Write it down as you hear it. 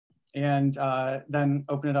and then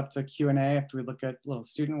open it up to Q&A after we look at a little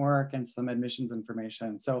student work and some admissions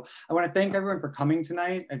information. So I want to thank everyone for coming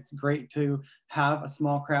tonight. It's great to have a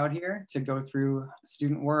small crowd here to go through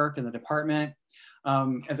student work in the department.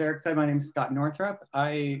 As Eric said, my name is Scott Northrup.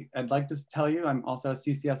 I'd like to tell you I'm also a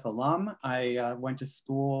CCS alum. I went to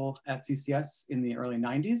school at CCS in the early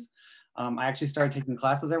 90s. I actually started taking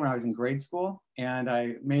classes there when I was in grade school, and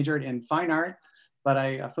I majored in fine art, but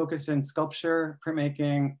I focused in sculpture,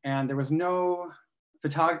 printmaking, and there was no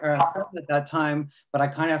photography at that time, but I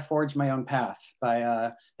kind of forged my own path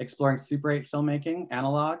by exploring Super 8 filmmaking,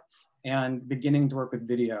 analog, and beginning to work with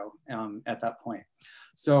video at that point.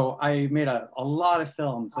 So I made a lot of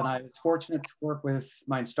films, and I was fortunate to work with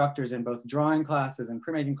my instructors in both drawing classes and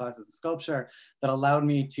printmaking classes and sculpture that allowed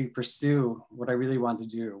me to pursue what I really wanted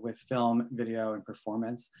to do with film, video, and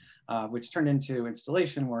performance, which turned into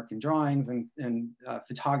installation work and drawings and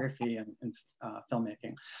photography and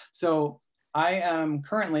filmmaking. So I am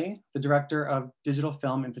currently the director of digital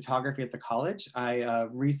film and photography at the college. I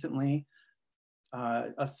recently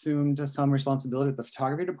assumed some responsibility with the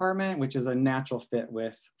photography department, which is a natural fit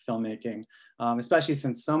with filmmaking, especially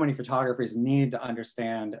since so many photographers need to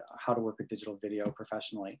understand how to work with digital video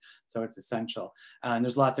professionally. So it's essential. And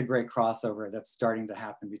there's lots of great crossover that's starting to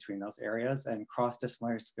happen between those areas, and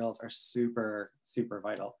cross-disciplinary skills are super, super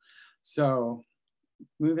vital. So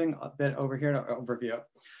moving a bit over here to overview.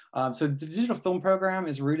 So the digital film program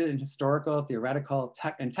is rooted in historical, theoretical,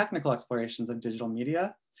 and technical explorations of digital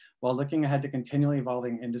media, while looking ahead to continually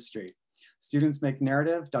evolving industry. Students make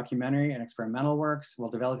narrative, documentary, and experimental works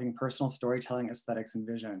while developing personal storytelling, aesthetics, and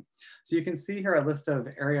vision. So you can see here a list of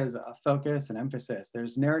areas of focus and emphasis.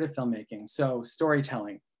 There's narrative filmmaking, so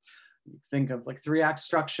storytelling. You think of like 3-act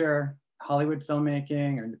structure, Hollywood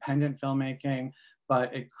filmmaking, or independent filmmaking,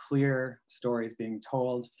 but a clear story is being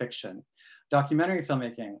told, fiction. Documentary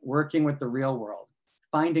filmmaking, working with the real world,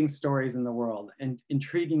 finding stories in the world and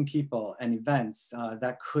intriguing people and events.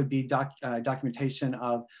 That could be documentation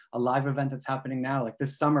of a live event that's happening now, like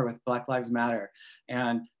this summer with Black Lives Matter,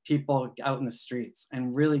 and people out in the streets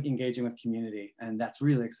and really engaging with community. And that's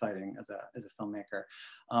really exciting as a filmmaker.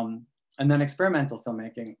 And then experimental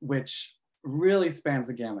filmmaking, which really spans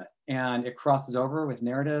the gamut, and it crosses over with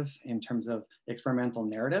narrative in terms of experimental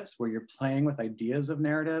narratives where you're playing with ideas of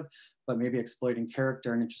narrative, but maybe exploiting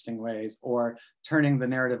character in interesting ways, or turning the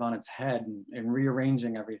narrative on its head and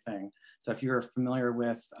rearranging everything. So if you're familiar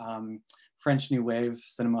with French New Wave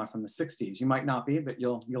cinema from the 60s, you might not be, but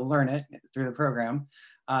you'll learn it through the program.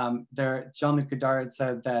 Jean-Luc Godard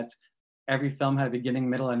said that every film had a beginning,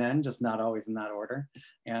 middle, and end, just not always in that order.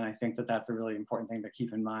 And I think that that's a really important thing to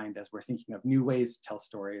keep in mind as we're thinking of new ways to tell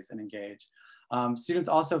stories and engage. Students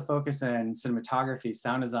also focus in cinematography,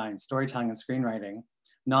 sound design, storytelling, and screenwriting,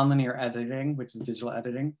 nonlinear editing, which is digital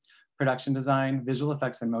editing, production design, visual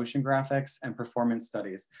effects and motion graphics, and performance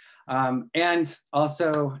studies. And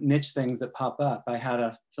also niche things that pop up. I had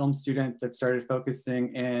a film student that started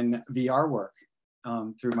focusing in VR work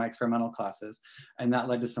through my experimental classes. And that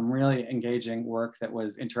led to some really engaging work that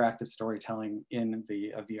was interactive storytelling in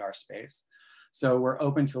the VR space. So we're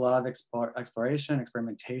open to a lot of exploration,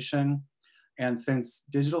 experimentation. And since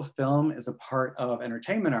digital film is a part of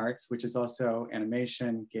entertainment arts, which is also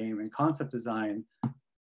animation, game, and concept design,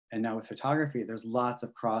 and now with photography, there's lots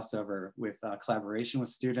of crossover with collaboration with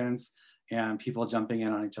students and people jumping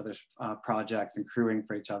in on each other's projects and crewing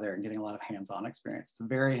for each other and getting a lot of hands-on experience. It's a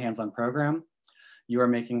very hands-on program. You are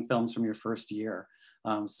making films from your first year.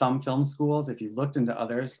 Some film schools, if you've looked into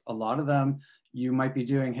others, a lot of them, you might be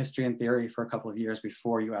doing history and theory for a couple of years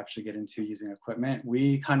before you actually get into using equipment.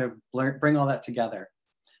 We kind of bring all that together,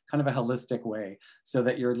 kind of a holistic way, so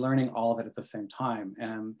that you're learning all of it at the same time.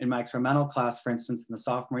 And in my experimental class, for instance, in the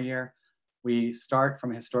sophomore year, we start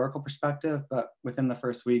from a historical perspective, but within the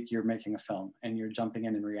first week, you're making a film and you're jumping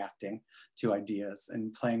in and reacting to ideas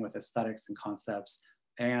and playing with aesthetics and concepts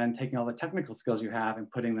and taking all the technical skills you have and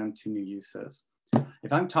putting them to new uses.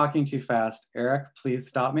 If I'm talking too fast, Eric, please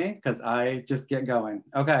stop me because I just get going.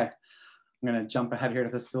 Okay, I'm gonna jump ahead here to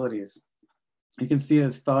facilities. You can see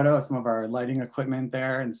this photo of some of our lighting equipment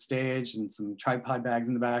there and stage and some tripod bags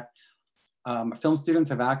in the back. Film students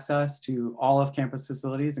have access to all of campus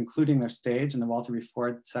facilities, including their stage in the Walter B.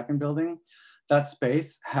 Ford second building. That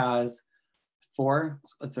space has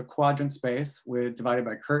it's a quadrant space divided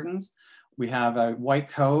by curtains. We have a white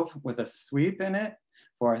cove with a sweep in it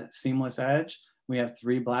for a seamless edge. We have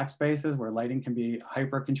 3 black spaces where lighting can be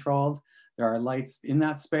hyper controlled. There are lights in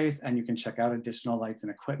that space and you can check out additional lights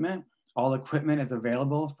and equipment. All equipment is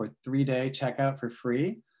available for 3-day checkout for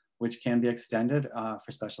free, which can be extended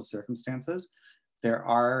for special circumstances. There's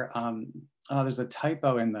a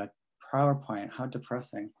typo in the PowerPoint, how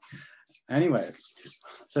depressing. Anyways, it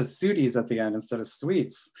says Sooties at the end instead of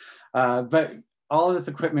sweets. But all of this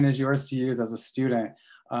equipment is yours to use as a student.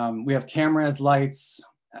 We have cameras, lights,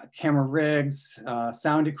 camera rigs,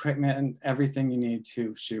 sound equipment, and everything you need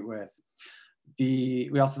to shoot with.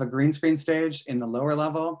 We also have a green screen stage in the lower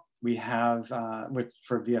level. We have,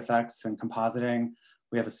 for VFX and compositing,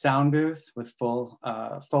 we have a sound booth with full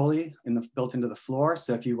Foley built into the floor.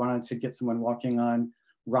 So if you wanted to get someone walking on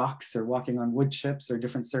rocks or walking on wood chips or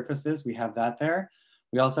different surfaces, we have that there.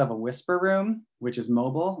 We also have a whisper room, which is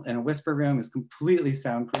mobile, and a whisper room is completely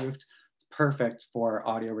soundproofed. It's perfect for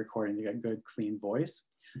audio recording to get good, clean voice.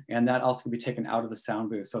 And that also can be taken out of the sound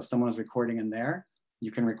booth. So if someone is recording in there,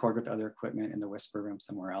 you can record with other equipment in the whisper room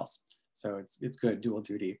somewhere else. So it's good, dual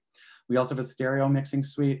duty. We also have a stereo mixing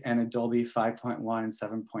suite and a Dolby 5.1 and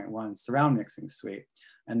 7.1 surround mixing suite.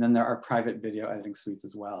 And then there are private video editing suites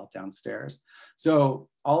as well downstairs. So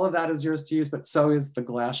all of that is yours to use, but so is the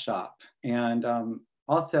glass shop. And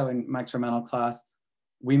also in my experimental class,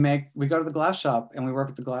 we go to the glass shop and we work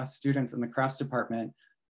with the glass students in the crafts department,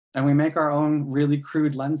 and we make our own really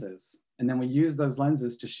crude lenses. And then we use those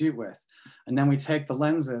lenses to shoot with. And then we take the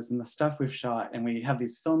lenses and the stuff we've shot, and we have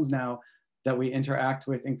these films now that we interact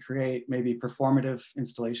with and create maybe performative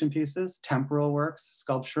installation pieces, temporal works,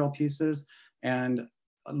 sculptural pieces, and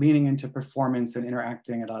leaning into performance and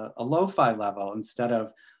interacting at a lo-fi level instead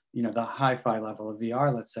of the hi-fi level of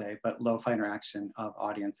VR, let's say, but lo-fi interaction of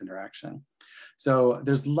audience interaction. So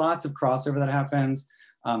there's lots of crossover that happens.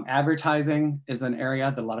 Advertising is an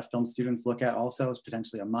area that a lot of film students look at also as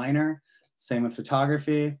potentially a minor. Same with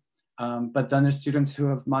photography. But then there's students who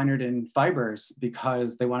have minored in fibers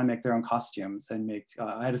because they want to make their own costumes and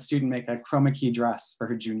I had a student make a chroma key dress for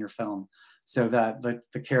her junior film so that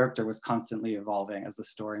the character was constantly evolving as the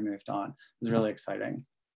story moved on. It was really exciting.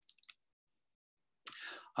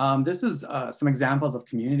 This is some examples of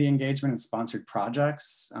community engagement and sponsored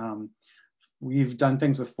projects. We've done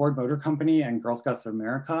things with Ford Motor Company and Girl Scouts of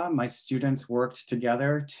America. My students worked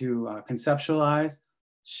together to conceptualize,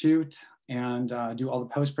 shoot, and do all the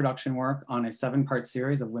post-production work on a 7-part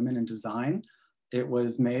series of Women in Design. It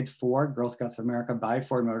was made for Girl Scouts of America by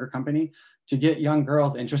Ford Motor Company to get young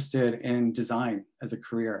girls interested in design as a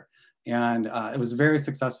career. And it was a very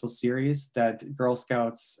successful series that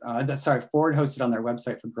Ford hosted on their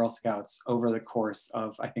website for Girl Scouts over the course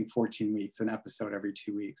of, I think, 14 weeks, an episode every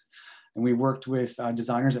 2 weeks. And we worked with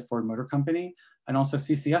designers at Ford Motor Company and also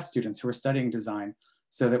CCS students who were studying design,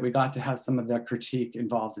 so that we got to have some of the critique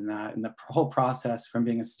involved in that. And the whole process from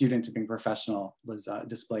being a student to being professional was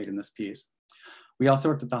displayed in this piece. We also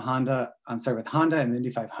worked with Honda and the Indy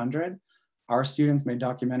 500. Our students made a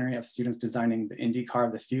documentary of students designing the Indy car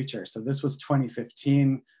of the future. So this was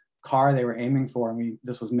 2015 car they were aiming for. And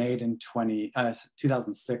this was made in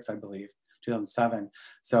 2006, I believe, 2007.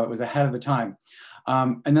 So it was ahead of the time.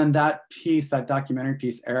 And then that documentary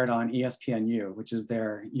piece aired on ESPNU, which is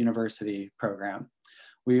their university program.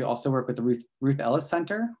 We also work with the Ruth Ellis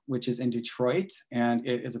Center, which is in Detroit, and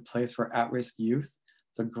it is a place for at-risk youth.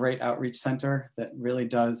 It's a great outreach center that really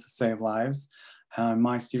does save lives.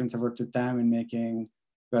 My students have worked with them in making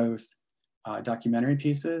both documentary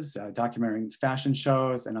pieces, documenting fashion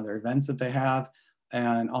shows and other events that they have,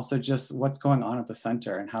 and also just what's going on at the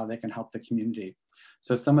center and how they can help the community.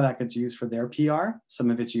 So some of that gets used for their PR,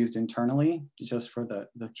 some of it's used internally, just for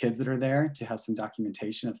the kids that are there to have some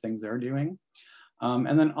documentation of things they're doing.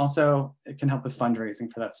 And then also it can help with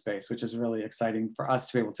fundraising for that space, which is really exciting for us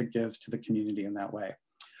to be able to give to the community in that way.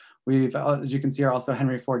 We've, as you can see, are also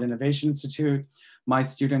Henry Ford Innovation Institute. My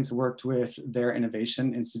students worked with their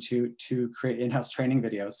Innovation Institute to create in-house training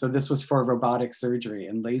videos. So this was for robotic surgery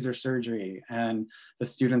and laser surgery. And the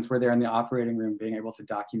students were there in the operating room being able to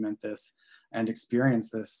document this and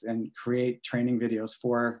experience this and create training videos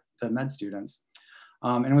for the med students.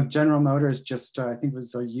 And with General Motors, just I think it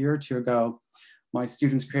was a year or two ago, my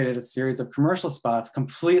students created a series of commercial spots,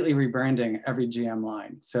 completely rebranding every GM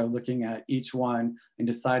line. So looking at each one and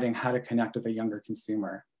deciding how to connect with a younger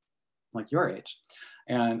consumer, like your age.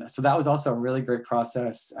 And so that was also a really great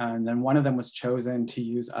process. And then one of them was chosen to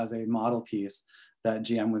use as a model piece that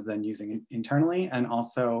GM was then using internally, and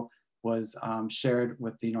also was shared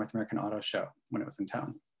with the North American Auto Show when it was in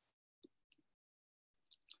town.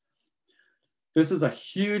 This is a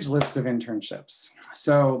huge list of internships.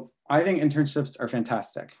 So I think internships are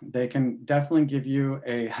fantastic. They can definitely give you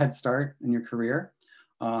a head start in your career.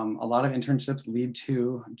 A lot of internships lead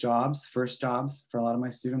to jobs, first jobs for a lot of my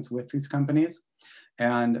students with these companies.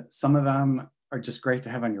 And some of them are just great to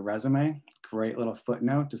have on your resume, great little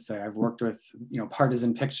footnote to say, I've worked with,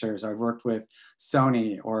 Partisan Pictures, I've worked with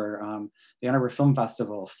Sony or the Ann Arbor Film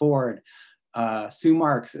Festival, Ford. Sue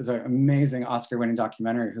Marks is an amazing Oscar-winning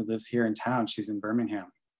documentary who lives here in town. She's in Birmingham.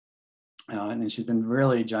 And she's been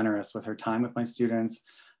really generous with her time with my students,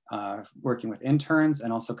 working with interns,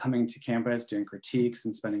 and also coming to campus, doing critiques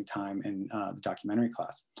and spending time in the documentary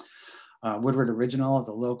class. Woodward Original is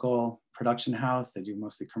a local production house. They do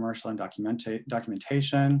mostly commercial and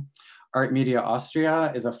documentation. Art Media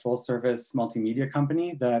Austria is a full-service multimedia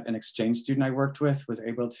company that an exchange student I worked with was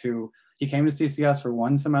able to, he came to CCS for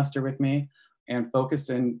 1 semester with me and focused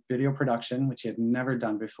in video production, which he had never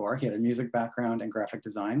done before. He had a music background and graphic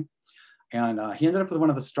design. And he ended up with one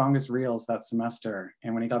of the strongest reels that semester.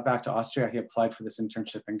 And when he got back to Austria, he applied for this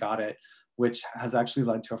internship and got it, which has actually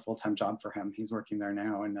led to a full-time job for him. He's working there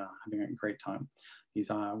now and having a great time. He's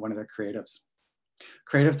one of their creatives.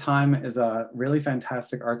 Creative Time is a really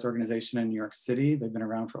fantastic arts organization in New York City. They've been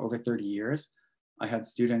around for over 30 years. I had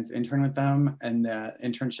students intern with them, and the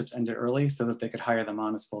internships ended early so that they could hire them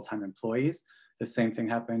on as full-time employees. The same thing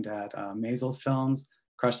happened at Maisels Films,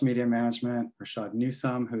 Crush Media Management, Rashad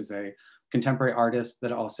Newsome, who's a contemporary artist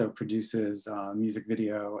that also produces music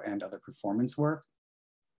video and other performance work.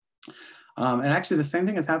 And actually the same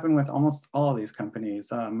thing has happened with almost all of these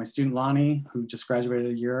companies. My student Lonnie, who just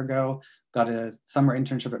graduated a year ago, got a summer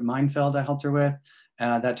internship at Mindfeld I helped her with.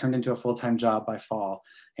 That turned into a full-time job by fall.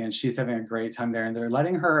 And she's having a great time there. And they're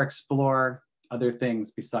letting her explore other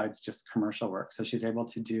things besides just commercial work. So she's able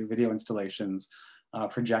to do video installations,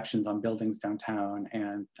 projections on buildings downtown,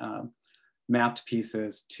 and mapped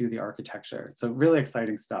pieces to the architecture. So really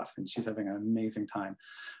exciting stuff, and she's having an amazing time.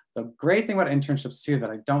 The great thing about internships too, that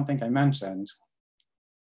I don't think I mentioned,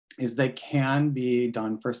 is they can be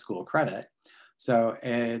done for school credit. So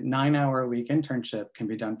a 9-hour-a-week internship can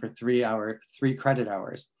be done for 3 credit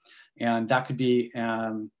hours. And that could be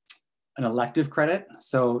an elective credit.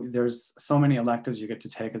 So there's so many electives you get to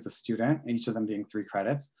take as a student, each of them being 3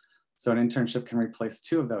 credits. So an internship can replace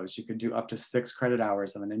 2 of those. You could do up to 6 credit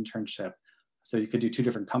hours of an internship. So you could do 2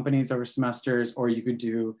 different companies over semesters, or you could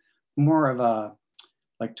do more of a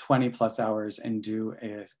like 20+ hours and do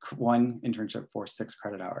one internship for 6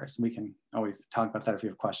 credit hours. We can always talk about that. If you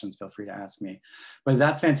have questions, feel free to ask me. But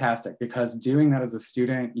that's fantastic, because doing that as a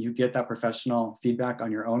student, you get that professional feedback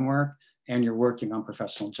on your own work, and you're working on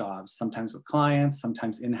professional jobs, sometimes with clients,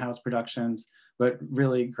 sometimes in-house productions, but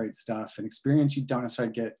really great stuff and experience you don't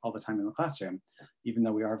necessarily get all the time in the classroom, even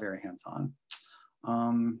though we are very hands-on.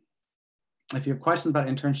 If you have questions about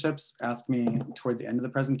internships, ask me toward the end of the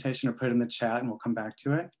presentation or put it in the chat and we'll come back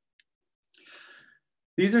to it.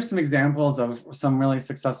 These are some examples of some really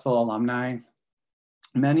successful alumni.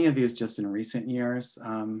 Many of these just in recent years.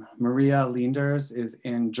 Maria Leenders is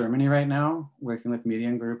in Germany right now, working with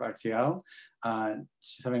Mediengroup Group RTL.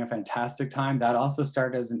 She's having a fantastic time. That also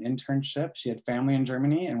started as an internship. She had family in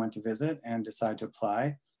Germany and went to visit and decided to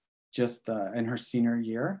apply just in her senior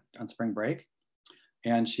year on spring break.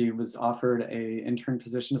 And she was offered an intern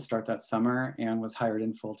position to start that summer and was hired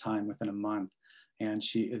in full-time within a month. And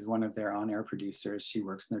she is one of their on-air producers. She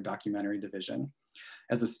works in their documentary division.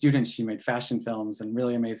 As a student, she made fashion films and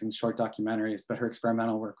really amazing short documentaries, but her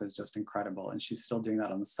experimental work was just incredible. And she's still doing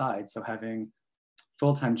that on the side. So having a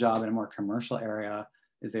full-time job in a more commercial area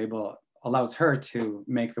allows her to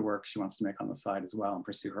make the work she wants to make on the side as well and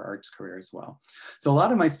pursue her arts career as well. So a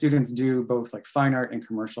lot of my students do both like fine art and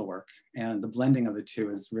commercial work, and the blending of the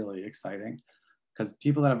two is really exciting, because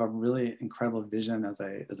people that have a really incredible vision as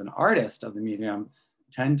an artist of the medium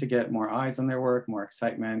tend to get more eyes on their work, more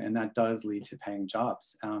excitement, and that does lead to paying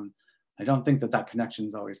jobs. I don't think that connection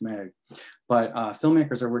is always made, but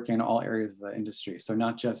filmmakers are working in all areas of the industry. So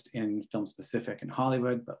not just in film specific in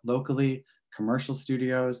Hollywood, but locally, commercial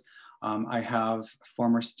studios. I have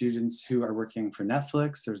former students who are working for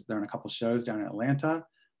Netflix. They're on a couple shows down in Atlanta.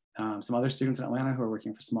 Some other students in Atlanta who are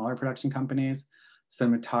working for smaller production companies.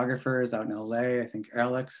 Cinematographers out in LA. I think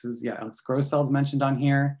Alex Grosfeld's mentioned on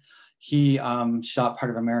here. He shot part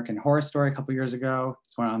of American Horror Story a couple years ago.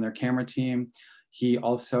 He's one on their camera team. He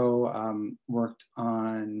also worked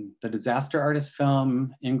on the Disaster Artist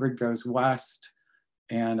film, Ingrid Goes West,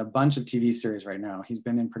 and a bunch of TV series right now. He's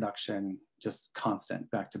been in production, just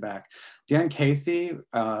constant, back to back. Dan Casey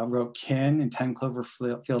wrote Kin and 10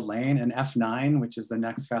 Cloverfield Lane and F9, which is the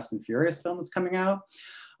next Fast and Furious film that's coming out.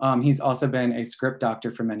 He's also been a script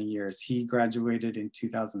doctor for many years. He graduated in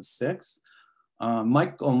 2006.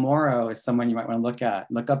 Mike Olmoro is someone you might want to look at.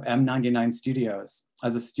 Look up M99 Studios.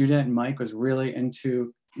 As a student, Mike was really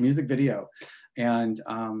into music video and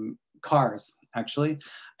cars, actually.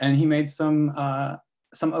 And he made some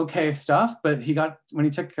some okay stuff, but when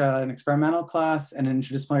he took an experimental class and an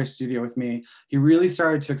interdisciplinary studio with me, he really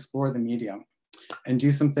started to explore the medium and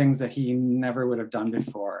do some things that he never would have done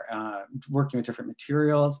before, working with different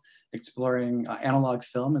materials, exploring analog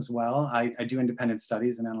film as well. I do independent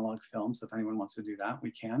studies in analog film, so if anyone wants to do that,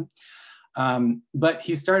 we can. But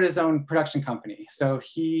he started his own production company. So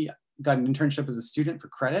he got an internship as a student for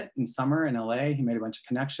credit in summer in LA. He made a bunch of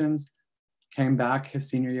connections, came back his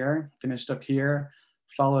senior year, finished up here,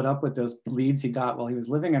 followed up with those leads he got while he was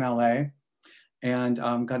living in LA, and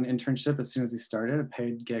got an internship as soon as he started, a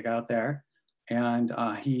paid gig out there. And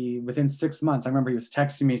within 6 months, I remember he was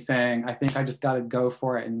texting me saying, I think I just got to go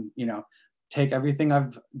for it and, take everything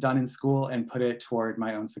I've done in school and put it toward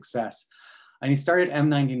my own success. And he started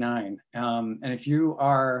M99. And if you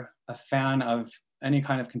are a fan of any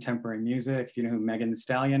kind of contemporary music, if you know who Megan Thee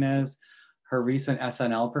Stallion is, her recent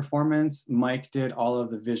SNL performance, Mike did all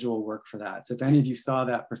of the visual work for that. So if any of you saw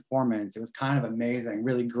that performance, it was kind of amazing,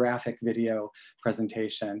 really graphic video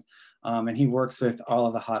presentation. And he works with all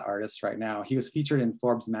of the hot artists right now. He was featured in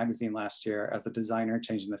Forbes magazine last year as a designer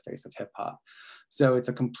changing the face of hip hop. So it's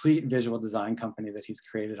a complete visual design company that he's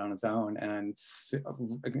created on his own and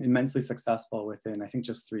immensely successful within, I think,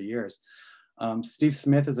 just 3 years. Steve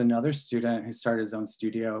Smith is another student who started his own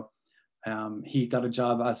studio. He got a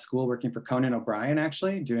job at school working for Conan O'Brien,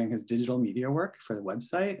 actually, doing his digital media work for the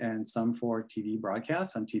website and some for TV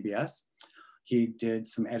broadcasts on TBS. He did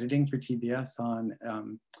some editing for TBS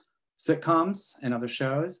on sitcoms and other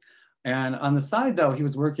shows. And on the side, though, he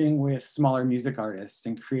was working with smaller music artists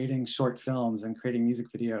and creating short films and creating music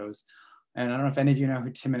videos. And I don't know if any of you know who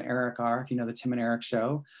Tim and Eric are, if you know the Tim and Eric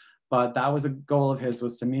show, but that was a goal of his,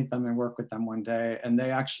 was to meet them and work with them one day. And they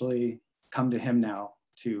actually come to him now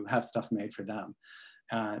to have stuff made for them,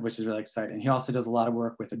 which is really exciting. He also does a lot of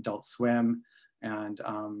work with Adult Swim, and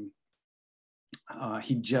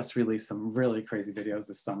he just released some really crazy videos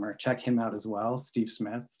this summer. Check him out as well, Steve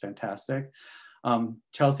Smith, fantastic.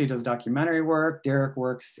 Chelsea does documentary work. Derek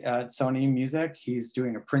works at Sony Music. He's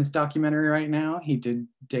doing a Prince documentary right now. He did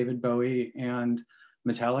David Bowie and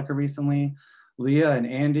Metallica recently. Leah and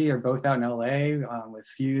Andy are both out in LA with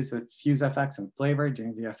Fuse FX and Flavor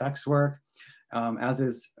doing VFX work, as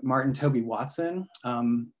is Martin Toby Watson.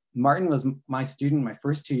 Martin was my student my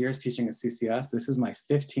first 2 years teaching at CCS. This is my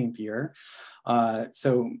 15th year.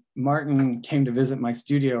 So Martin came to visit my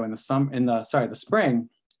studio in the spring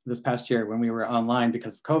this past year when we were online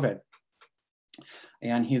because of COVID.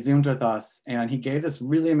 And he Zoomed with us and he gave this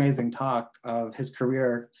really amazing talk of his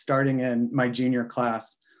career starting in my junior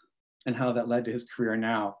class and how that led to his career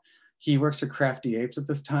now. He works for Crafty Apes at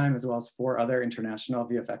this time, as well as 4 other international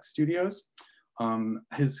VFX studios.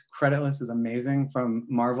 His credit list is amazing, from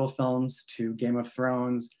Marvel films to Game of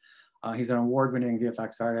Thrones. He's an award-winning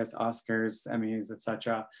VFX artist, Oscars, Emmys,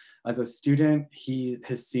 etc. As a student,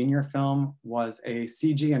 his senior film was a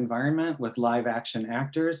CG environment with live action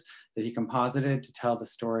actors that he composited to tell the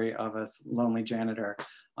story of a lonely janitor.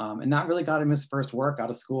 And that really got him his first work out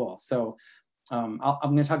of school. So I'm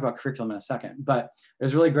going to talk about curriculum in a second, but it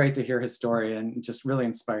was really great to hear his story and just really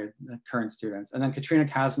inspired the current students. And then Katrina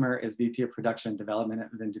Kasmer is VP of Production and Development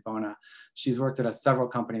at Vindibona. She's worked at several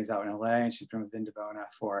companies out in LA, and she's been with Vindibona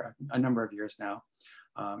for a number of years now.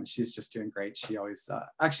 She's just doing great. She always,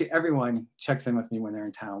 actually everyone checks in with me when they're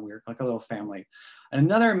in town. We're like a little family. And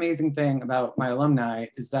another amazing thing about my alumni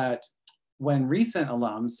is that when recent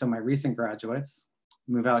alums, so my recent graduates,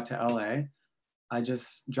 move out to LA, I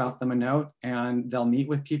just drop them a note and they'll meet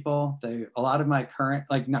with people. A lot of my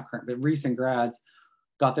recent grads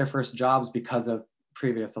got their first jobs because of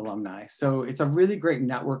previous alumni. So it's a really great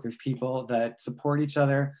network of people that support each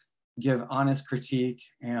other, give honest critique,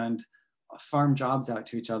 and farm jobs out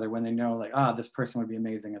to each other when they know, like, this person would be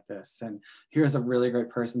amazing at this. And here's a really great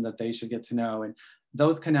person that they should get to know. And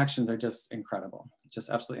those connections are just incredible, just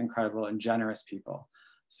absolutely incredible, and generous people.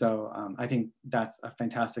 So I think that's a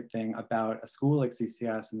fantastic thing about a school like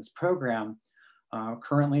CCS and this program.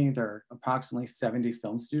 Currently, there are approximately 70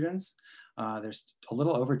 film students. There's a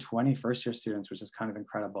little over 20 first-year students, which is kind of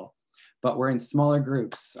incredible. But we're in smaller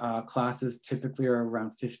groups. Classes typically are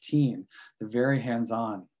around 15. They're very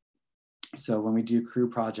hands-on. So when we do crew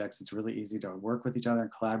projects, it's really easy to work with each other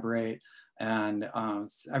and collaborate. And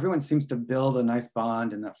everyone seems to build a nice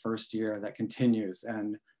bond in that first year that continues.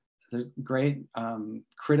 And there's great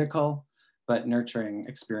critical but nurturing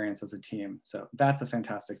experience as a team. So that's a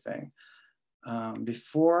fantastic thing.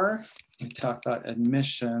 Before we talk about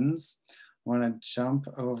admissions, I want to jump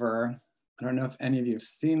over. I don't know if any of you have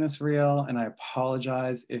seen this reel, and I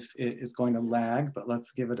apologize if it is going to lag, but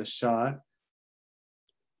let's give it a shot.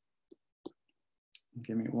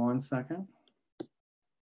 Give me 1 second.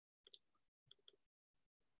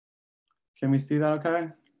 Can we see that okay?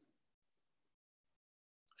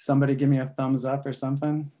 Somebody give me a thumbs up or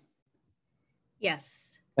something.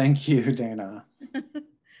 Yes. Thank you, Dana.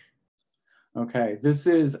 Okay, this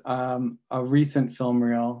is a recent film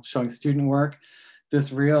reel showing student work.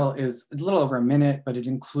 This reel is a little over a minute, but it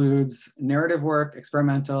includes narrative work,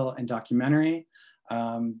 experimental, and documentary.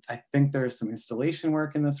 I think there's some installation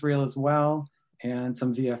work in this reel as well, and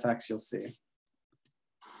some VFX you'll see.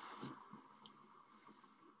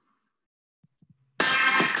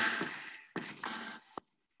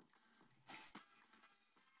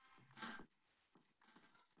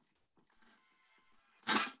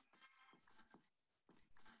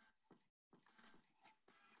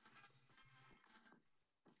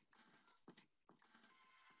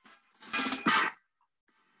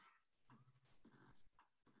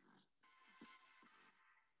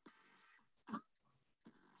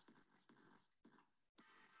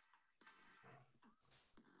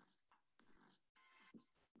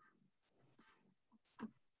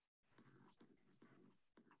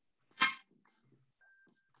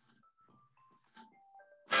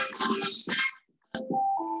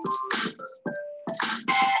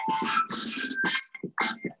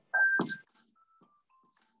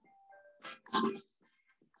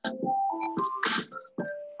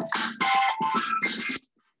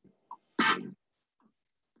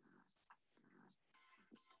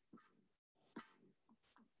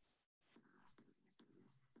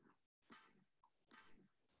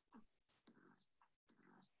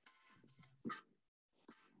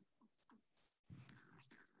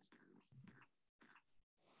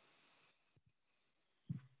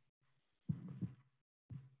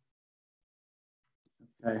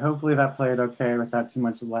 Okay, hopefully that played okay without too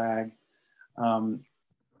much lag. The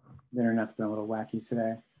internet's been a little wacky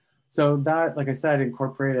today. So that, like I said,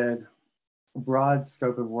 incorporated a broad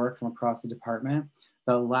scope of work from across the department.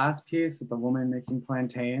 The last piece with the woman making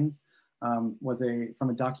plantains was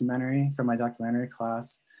from a documentary, from my documentary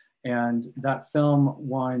class. And that film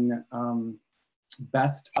won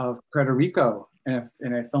Best of Puerto Rico in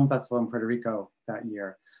a film festival in Puerto Rico that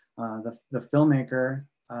year. The filmmaker,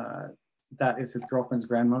 that is his girlfriend's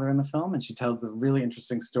grandmother in the film, and she tells a really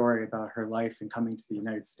interesting story about her life and coming to the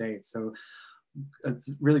United States. So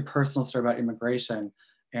it's a really personal story about immigration,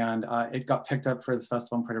 and it got picked up for this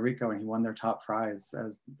festival in Puerto Rico, and he won their top prize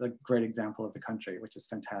as a great example of the country, which is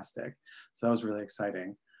fantastic. So that was really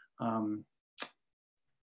exciting.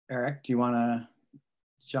 Eric, do you want to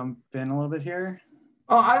jump in a little bit here?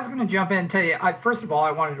 Oh, I was going to jump in and tell you, first of all,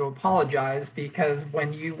 I wanted to apologize because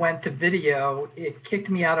when you went to video, it kicked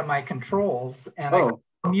me out of my controls and I could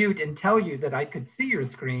mute and tell you that I could see your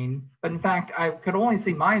screen. But in fact, I could only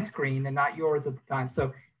see my screen and not yours at the time.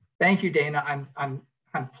 So thank you, Dana. I'm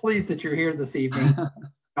pleased that you're here this evening.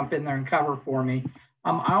 Jump in there and cover for me.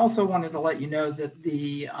 I also wanted to let you know that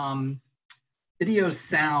the video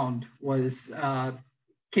sound was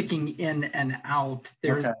kicking in and out.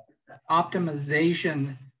 There's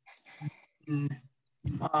optimization. I'm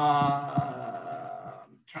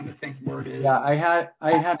trying to think where it is. Yeah, I had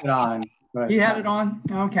it on. But, you had it on?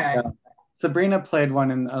 Okay. Yeah. Sabrina played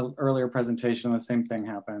one in an earlier presentation. The same thing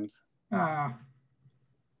happened. Yeah,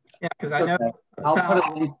 because I know.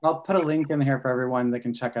 Okay. I'll put a link in here for everyone that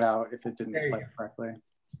can check it out if it didn't play correctly.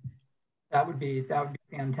 That would be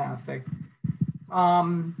fantastic.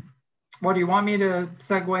 Well, do you want me to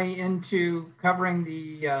segue into covering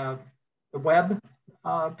the web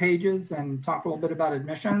pages and talk a little bit about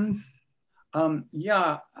admissions?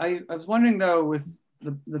 Yeah, I was wondering though, with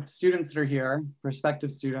the students that are here,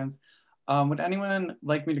 prospective students, would anyone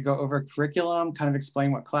like me to go over curriculum, kind of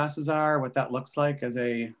explain what classes are, what that looks like as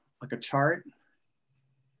a chart?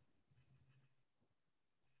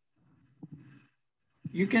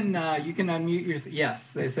 You can unmute yourself. Yes,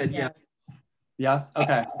 they said yes. Yes,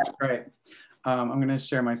 okay, great. I'm gonna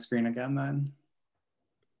share my screen again then.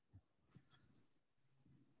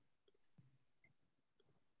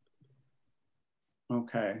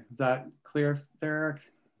 Okay, is that clear there, Eric?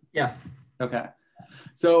 Yes. Okay,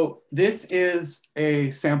 so this is a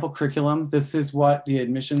sample curriculum. This is what the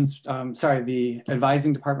the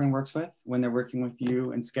advising department works with when they're working with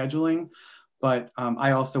you in scheduling. But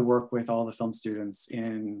I also work with all the film students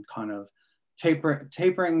in kind of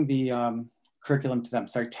tailoring the curriculum to them,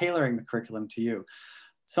 tailoring the curriculum to you.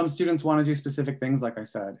 Some students want to do specific things, like I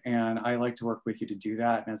said, and I like to work with you to do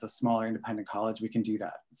that. And as a smaller independent college, we can do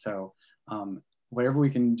that. So whatever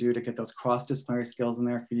we can do to get those cross-disciplinary skills in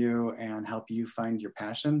there for you and help you find your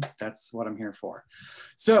passion, that's what I'm here for.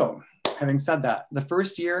 So having said that, the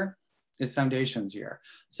first year, is foundations year.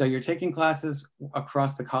 So you're taking classes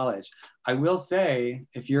across the college. I will say,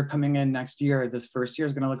 if you're coming in next year, this first year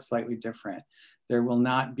is going to look slightly different. There will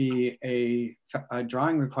not be a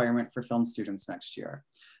drawing requirement for film students next year.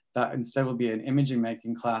 That instead will be an imaging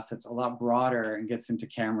making class that's a lot broader and gets into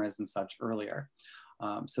cameras and such earlier.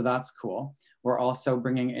 So that's cool. We're also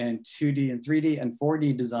bringing in 2D and 3D and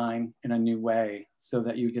 4D design in a new way so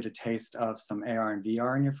that you get a taste of some AR and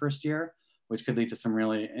VR in your first year, which could lead to some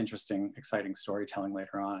really interesting, exciting storytelling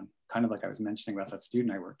later on, kind of like I was mentioning about that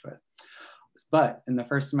student I worked with. But in the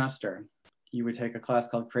first semester, you would take a class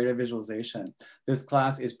called Creative Visualization. This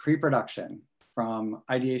class is pre-production, from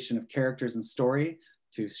ideation of characters and story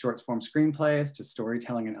to short form screenplays to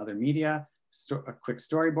storytelling in other media, a quick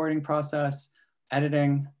storyboarding process,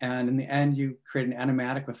 editing, and in the end, you create an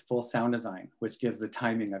animatic with full sound design, which gives the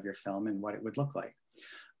timing of your film and what it would look like,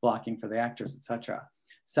 blocking for the actors, etc.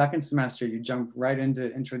 Second semester, you jump right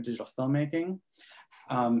into Intro to Digital Filmmaking.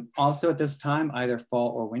 Also at this time, either fall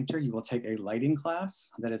or winter, you will take a lighting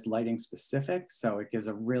class that is lighting specific. So it gives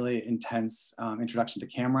a really intense introduction to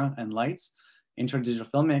camera and lights. Intro to Digital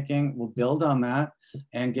Filmmaking will build on that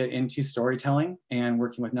and get into storytelling and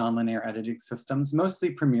working with nonlinear editing systems, mostly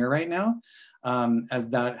Premiere right now, as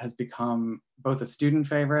that has become both a student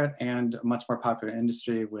favorite and a much more popular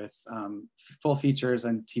industry with full features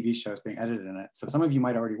and TV shows being edited in it. So some of you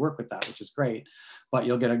might already work with that, which is great, but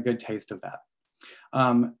you'll get a good taste of that.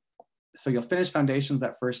 So you'll finish foundations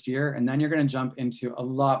that first year, and then you're going to jump into a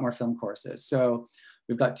lot more film courses. So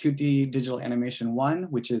we've got 2D Digital Animation 1,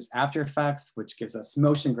 which is After Effects, which gives us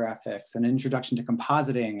motion graphics, an introduction to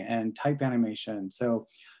compositing and type animation. So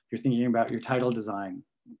if you're thinking about your title design,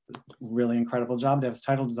 really incredible job to have as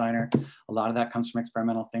title designer. A lot of that comes from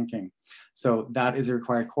experimental thinking. So that is a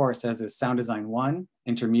required course, as is Sound Design 1,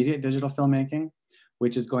 Intermediate Digital Filmmaking,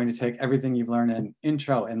 which is going to take everything you've learned in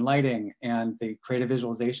intro and lighting and the creative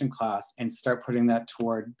visualization class and start putting that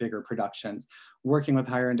toward bigger productions, working with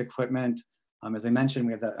higher end equipment. As I mentioned,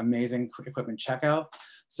 we have that amazing equipment checkout.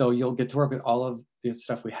 So you'll get to work with all of the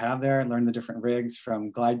stuff we have there, learn the different rigs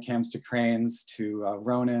from glide cams to cranes to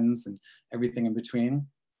Ronins and everything in between.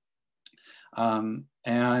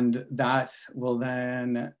 And that will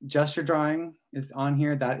then, gesture drawing is on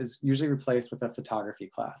here. That is usually replaced with a photography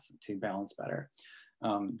class to balance better.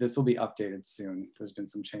 This will be updated soon. There's been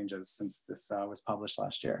some changes since this was published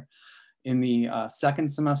last year. In the second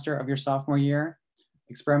semester of your sophomore year,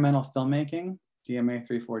 experimental filmmaking, DMA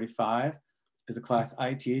 345, is a class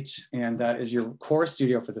I teach, and that is your core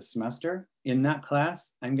studio for the semester. In that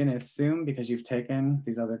class, I'm going to assume, because you've taken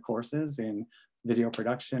these other courses in video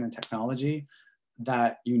production and technology,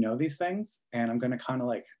 that you know these things, and I'm going to kind of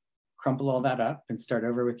like crumple all that up and start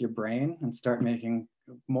over with your brain and start making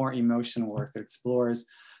more emotion work that explores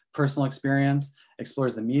personal experience,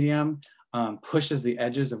 explores the medium, pushes the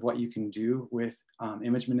edges of what you can do with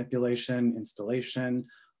image manipulation, installation.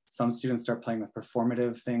 Some students start playing with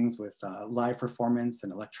performative things with live performance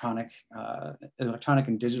and electronic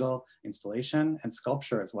and digital installation and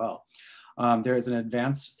sculpture as well. There is an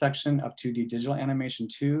advanced section of 2D Digital Animation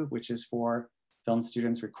 2, which is for film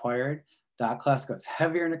students required. That class goes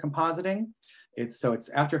heavier into compositing. So it's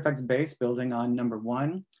After Effects based, building on number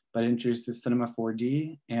 1, but introduces Cinema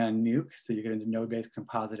 4D and Nuke. So you get into node-based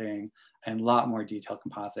compositing and a lot more detailed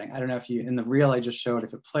compositing. I don't know if you, in the reel I just showed,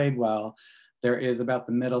 if it played well, there is about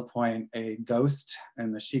the middle point a ghost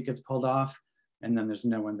and the sheet gets pulled off and then there's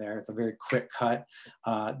no one there. It's a very quick cut.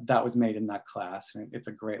 That was made in that class, and it's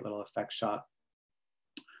a great little effect shot.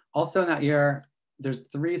 Also in that year, there's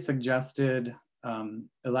 3 suggested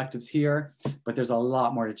electives here, but there's a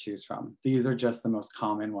lot more to choose from. These are just the most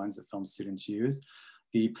common ones that film students use.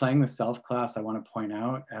 The Playing the Self class, I want to point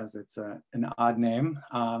out, as it's an odd name,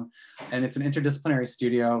 and it's an interdisciplinary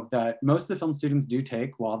studio that most of the film students do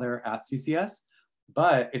take while they're at CCS,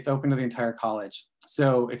 but it's open to the entire college.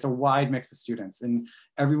 So it's a wide mix of students, and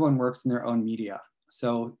everyone works in their own media.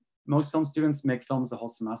 So most film students make films the whole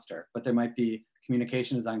semester, but there might be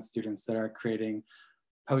communication design students that are creating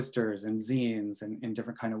posters and zines and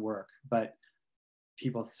different kind of work, but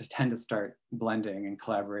people tend to start blending and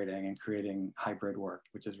collaborating and creating hybrid work,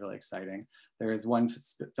 which is really exciting. There is one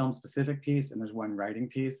film specific piece and there's one writing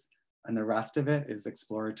piece, and the rest of it is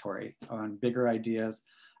exploratory on bigger ideas.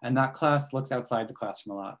 And that class looks outside the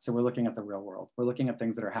classroom a lot. So we're looking at the real world. We're looking at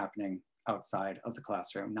things that are happening outside of the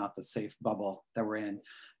classroom, not the safe bubble that we're in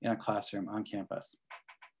a classroom on campus.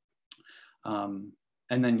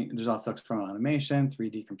 And then there's also experimental animation,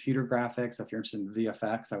 3D computer graphics. So if you're interested in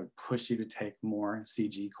VFX, I would push you to take more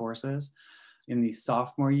CG courses. In the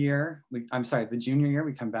sophomore year, the junior year,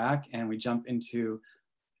 we come back and we jump into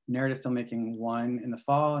narrative filmmaking 1 in the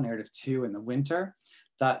fall, narrative 2 in the winter.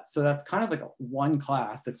 So that's kind of like one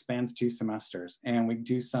class that spans 2 semesters. And we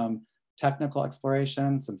do some technical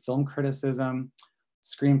exploration, some film criticism,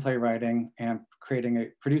 screenplay writing, and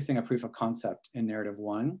producing a proof of concept in narrative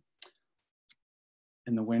 1.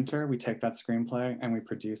 In the winter, we take that screenplay and we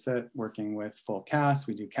produce it working with full cast.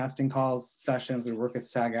 We do casting calls, sessions. We work with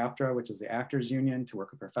SAG-AFTRA, which is the actors union, to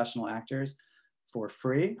work with professional actors for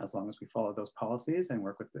free, as long as we follow those policies and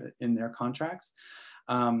work with in their contracts.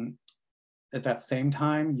 At that same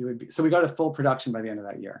time, so we go to full production by the end of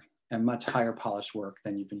that year, and much higher polished work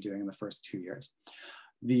than you've been doing in the first 2 years.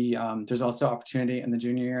 There's also opportunity in the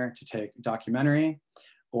junior year to take documentary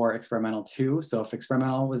or experimental 2. So if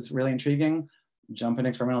experimental was really intriguing, jump in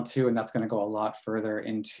experimental 2, and that's going to go a lot further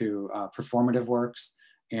into performative works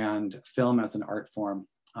and film as an art form,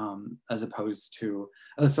 as opposed to,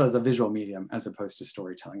 so as a visual medium, as opposed to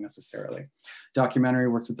storytelling necessarily. Documentary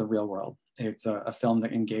works with the real world. It's a film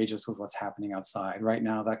that engages with what's happening outside. Right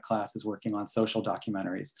now, that class is working on social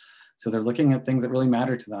documentaries. So they're looking at things that really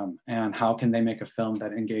matter to them, and how can they make a film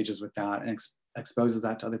that engages with that and exposes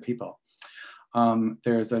that to other people.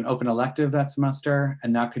 There's an open elective that semester,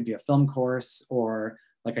 and that could be a film course, or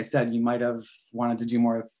like I said, you might have wanted to do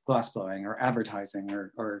more with glassblowing or advertising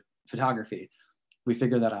or photography. We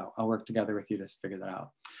figure that out. I'll work together with you to figure that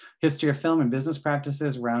out. History of film and business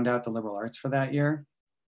practices round out the liberal arts for that year.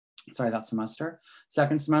 Sorry, that semester.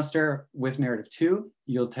 Second semester with narrative 2,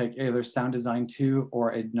 you'll take either sound design 2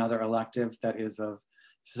 or another elective that is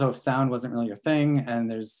so if sound wasn't really your thing and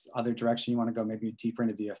there's other direction you want to go, maybe deeper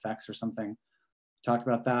into VFX or something, talk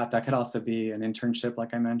about that. That could also be an internship,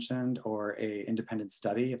 like I mentioned, or a independent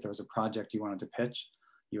study. If there was a project you wanted to pitch,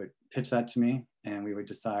 you would pitch that to me and we would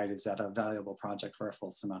decide, is that a valuable project for a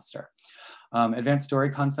full semester? Advanced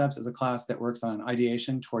Story Concepts is a class that works on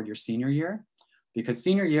ideation toward your senior year, because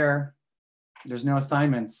senior year, there's no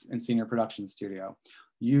assignments in senior production studio.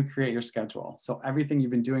 You create your schedule. So everything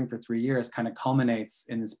you've been doing for 3 years kind of culminates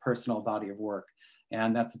in this personal body of work.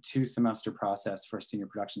 And that's a 2-semester process for a senior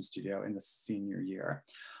production studio in the senior year.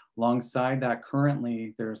 Alongside that,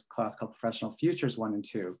 currently, there's a class called Professional Futures 1 and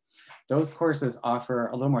 2. Those courses offer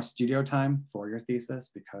a little more studio time for your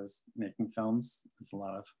thesis, because making films is a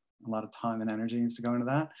lot of time and energy needs to go into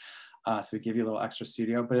that. So we give you a little extra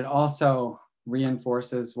studio, but it also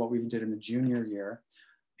reinforces what we did in the junior year.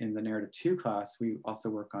 In the narrative 2 class, we also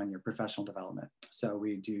work on your professional development. So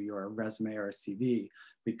we do your resume or a CV,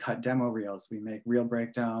 we cut demo reels, we make reel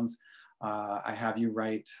breakdowns. I have you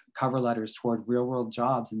write cover letters toward real world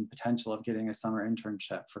jobs and the potential of getting a summer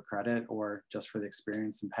internship for credit or just for the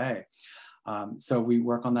experience and pay. So we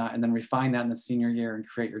work on that and then refine that in the senior year and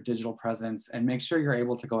create your digital presence and make sure you're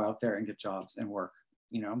able to go out there and get jobs and work.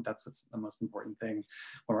 You know, that's what's the most important thing.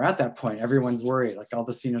 When we're at that point, everyone's worried. Like all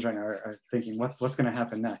the seniors right now are thinking, what's going to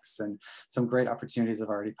happen next? And some great opportunities have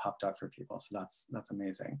already popped up for people. So that's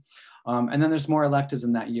amazing. And then there's more electives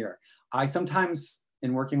in that year. I sometimes,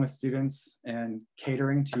 in working with students and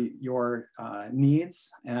catering to your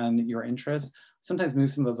needs and your interests, sometimes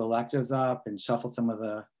move some of those electives up and shuffle some of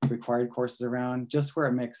the required courses around just where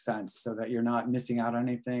it makes sense, so that you're not missing out on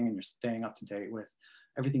anything and you're staying up to date with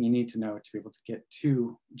everything you need to know to be able to get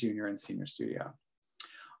to junior and senior studio.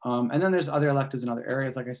 And then there's other electives in other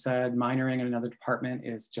areas. Like I said, minoring in another department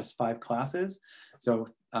is just 5 classes. So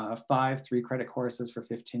 5 3-credit courses for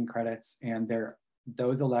 15 credits. And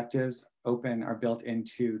those electives are built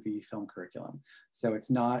into the film curriculum. So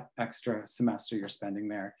it's not extra semester you're spending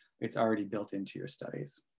there. It's already built into your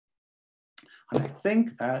studies. And I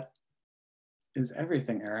think that is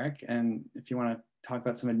everything, Eric. And if you want to talk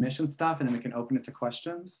about some admission stuff, and then we can open it to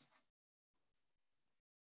questions.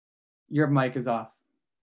 Your mic is off.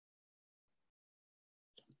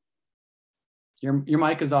 Your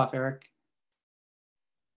mic is off, Eric.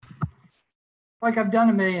 Like I've done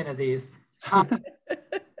a million of these.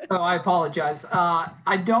 So I apologize.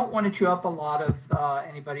 I don't want to chew up a lot of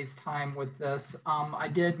anybody's time with this. I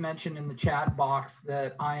did mention in the chat box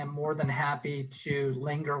that I am more than happy to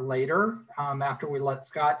linger later after we let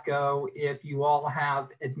Scott go. If you all have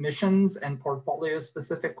admissions and portfolio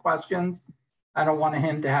specific questions, I don't want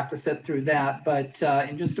him to have to sit through that. But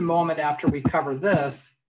in just a moment after we cover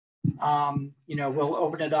this, we'll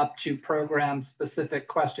open it up to program specific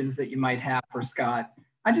questions that you might have for Scott.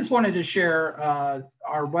 I just wanted to share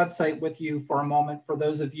our website with you for a moment for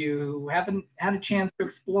those of you who haven't had a chance to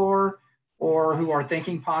explore or who are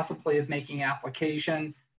thinking possibly of making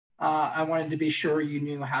application. I wanted to be sure you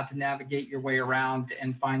knew how to navigate your way around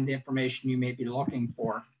and find the information you may be looking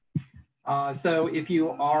for. So if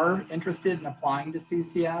you are interested in applying to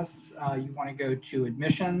CCS, you want to go to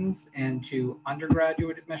admissions and to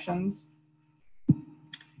undergraduate admissions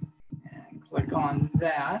and click on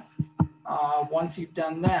that. Once you've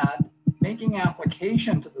done that, making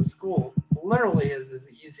application to the school literally is as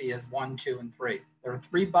easy as 1, 2, and 3. There are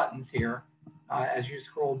 3 buttons here as you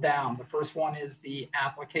scroll down. The first one is the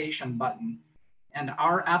application button. And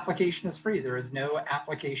our application is free. There is no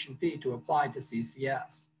application fee to apply to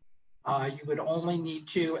CCS. You would only need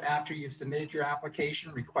to, after you've submitted your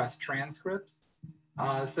application, request transcripts.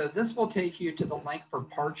 So this will take you to the link for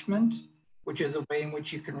Parchment, which is a way in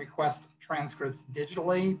which you can request transcripts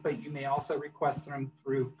digitally, but you may also request them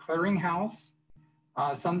through Clearinghouse.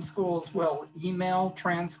 Some schools will email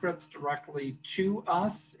transcripts directly to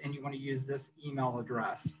us, and you want to use this email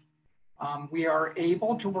address. We are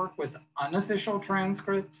able to work with unofficial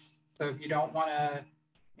transcripts. So if you don't want to,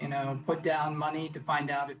 put down money to find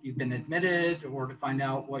out if you've been admitted or to find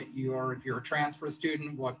out if you're a transfer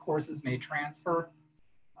student, what courses may transfer,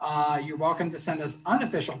 you're welcome to send us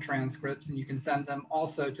unofficial transcripts, and you can send them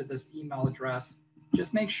also to this email address.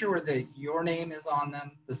 Just make sure that your name is on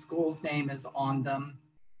them, the school's name is on them,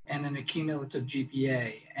 and an accumulative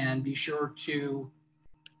GPA. And be sure to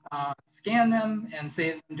scan them and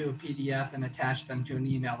save them to a PDF and attach them to an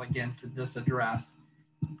email again to this address.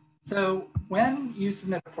 So when you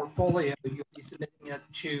submit a portfolio, you'll be submitting it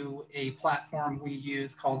to a platform we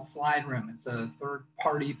use called SlideRoom. It's a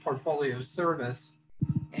third-party portfolio service,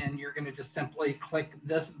 and you're going to just simply click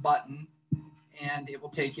this button, and it will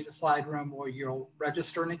take you to SlideRoom where you'll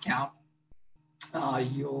register an account.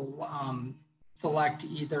 You'll select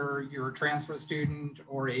either your transfer student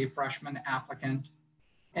or a freshman applicant,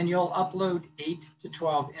 and you'll upload 8 to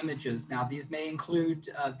 12 images. Now, these may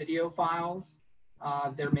include video files.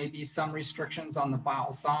 There may be some restrictions on the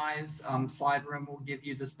file size. SlideRoom will give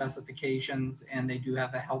you the specifications, and they do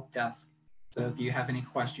have a help desk. So if you have any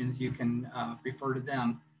questions, you can refer to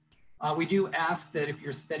them. We do ask that if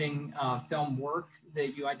you're submitting film work,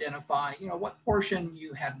 that you identify, what portion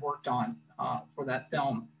you had worked on for that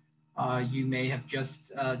film. You may have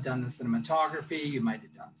just done the cinematography, you might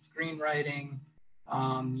have done screenwriting,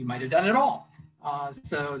 you might have done it all.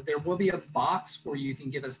 So there will be a box where you can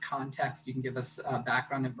give us context, you can give us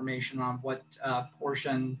background information on what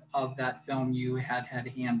portion of that film you had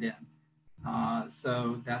hand in.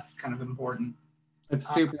 So that's kind of important. It's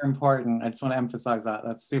super important. I just want to emphasize that.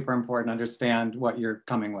 That's super important. Understand what you're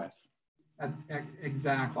coming with.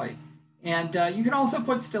 Exactly. And you can also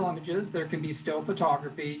put still images. There can be still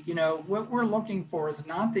photography. What we're looking for is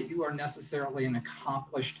not that you are necessarily an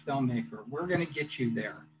accomplished filmmaker. We're going to get you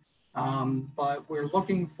there. But we're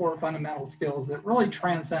looking for fundamental skills that really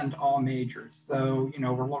transcend all majors. So,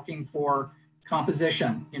 we're looking for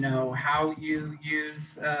composition, how you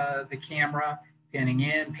use the camera, panning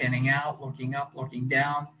in, panning out, looking up, looking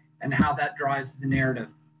down, and how that drives the narrative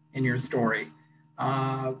in your story.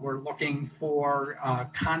 We're looking for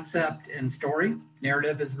concept and story.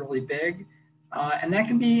 Narrative is really big. And that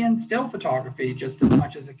can be in still photography just as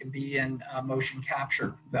much as it can be in motion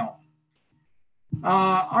capture film.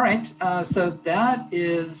 All right, so that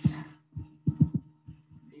is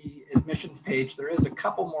the admissions page. There is a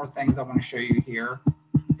couple more things I want to show you here.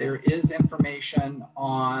 There is information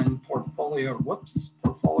on portfolio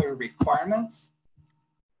requirements.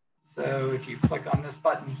 So if you click on this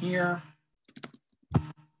button here,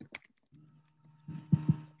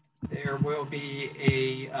 there will be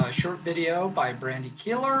a short video by Brandy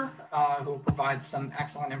Keeler, who will provide some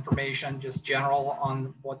excellent information, just general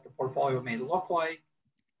on what the portfolio may look like.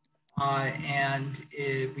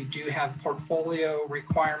 We do have portfolio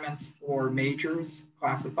requirements for majors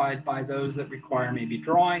classified by those that require maybe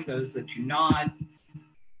drawing, those that do not.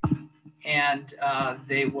 And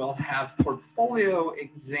they will have portfolio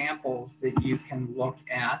examples that you can look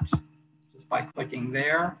at just by clicking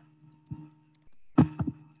there.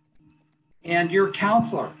 And your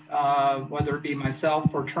counselor, whether it be myself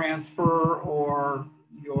for transfer or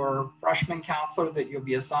your freshman counselor that you'll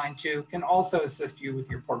be assigned to, can also assist you with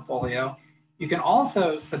your portfolio. You can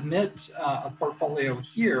also submit a portfolio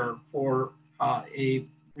here for a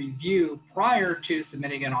review prior to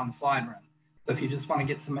submitting it on SlideRoom. So if you just want to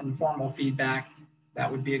get some informal feedback,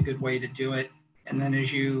 that would be a good way to do it. And then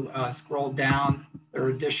as you scroll down, there are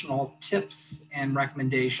additional tips and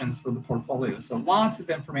recommendations for the portfolio. So lots of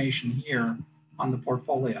information here on the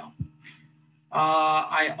portfolio.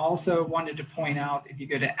 I also wanted to point out, if you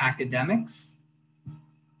go to academics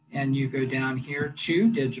and you go down here to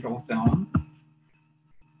digital film,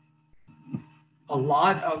 a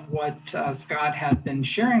lot of what Scott had been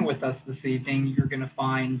sharing with us this evening, you're going to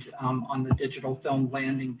find on the digital film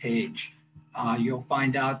landing page. You'll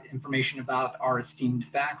find out information about our esteemed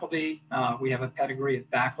faculty. We have a pedigree of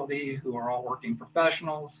faculty who are all working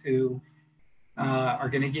professionals who are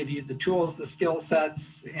going to give you the tools, the skill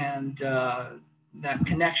sets, and that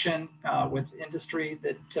connection with industry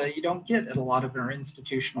that you don't get at a lot of our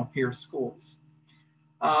institutional peer schools.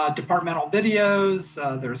 Departmental videos,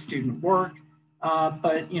 their student work,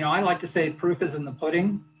 but I like to say proof is in the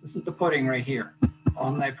pudding. This is the pudding right here,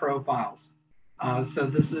 alumni profiles. So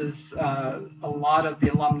this is a lot of the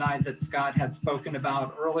alumni that Scott had spoken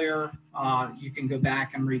about earlier. You can go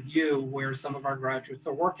back and review where some of our graduates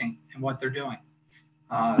are working and what they're doing.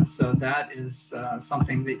 So that is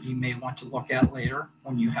something that you may want to look at later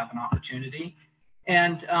when you have an opportunity.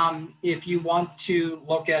 And if you want to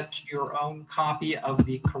look at your own copy of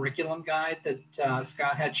the curriculum guide that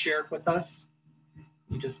Scott had shared with us,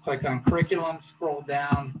 you just click on curriculum, scroll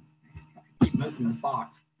down, keep moving this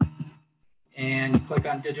box, and you click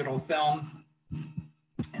on digital film,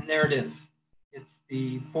 and there it is. It's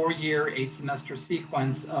the 4-year, 8-semester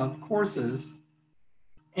sequence of courses.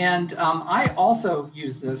 And I also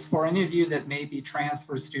use this for any of you that may be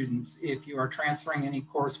transfer students. If you are transferring any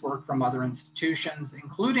coursework from other institutions,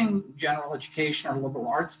 including general education or liberal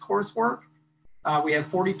arts coursework, we have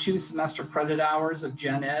 42 semester credit hours of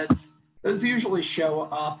gen eds. Those usually show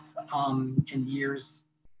up in years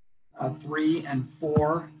 3 and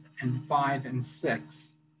 4 and 5 and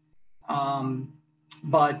 6.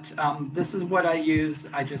 But this is what I use.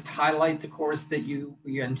 I just highlight the course that you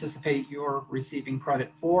anticipate you're receiving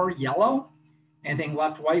credit for, yellow. Anything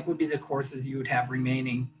left white would be the courses you would have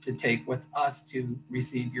remaining to take with us to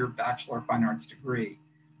receive your Bachelor of Fine Arts degree.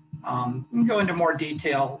 We can go into more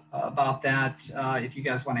detail about that if you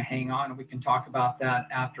guys want to hang on. We can talk about that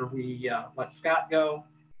after we let Scott go.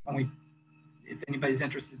 If anybody's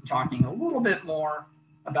interested in talking a little bit more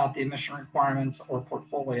about the admission requirements or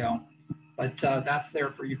portfolio. But that's there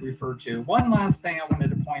for you to refer to. One last thing I wanted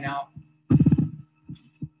to point out,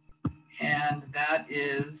 and that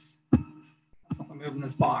is, I'm moving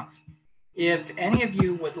this box. If any of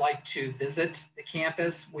you would like to visit the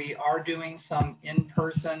campus, we are doing some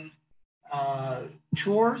in-person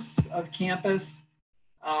tours of campus.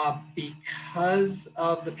 Because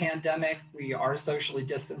of the pandemic, we are socially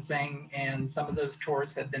distancing, and some of those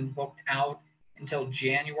tours have been booked out until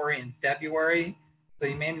January and February. So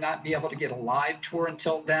you may not be able to get a live tour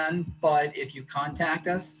until then, but if you contact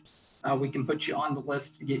us, we can put you on the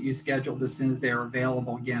list to get you scheduled as soon as they're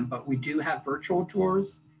available again. But we do have virtual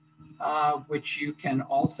tours, which you can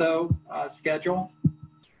also schedule.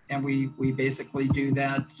 And we basically do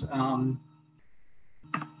that.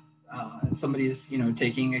 Somebody's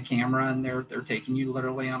taking a camera and they're taking you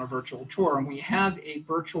literally on a virtual tour. And we have a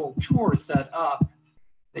virtual tour set up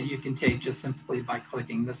that you can take just simply by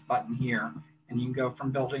clicking this button here. And you can go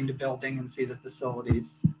from building to building and see the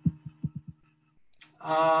facilities.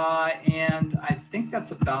 And I think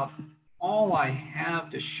that's about all I have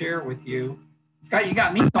to share with you. Scott, you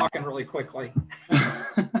got me talking really quickly.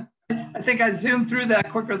 I think I zoomed through that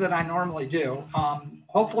quicker than I normally do.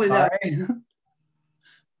 Hopefully that. Right.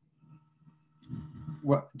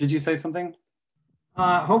 What, did you say something?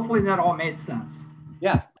 Hopefully that all made sense.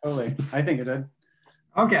 Yeah, totally. I think it did.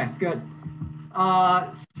 Okay, good.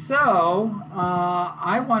 So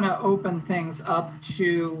I want to open things up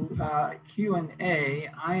to Q&A.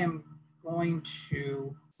 I am going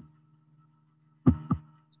to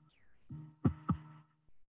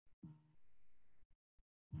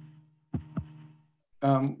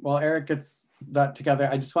while Eric gets that together,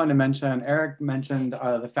 I just wanted to mention, Eric mentioned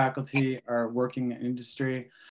the faculty are working in industry.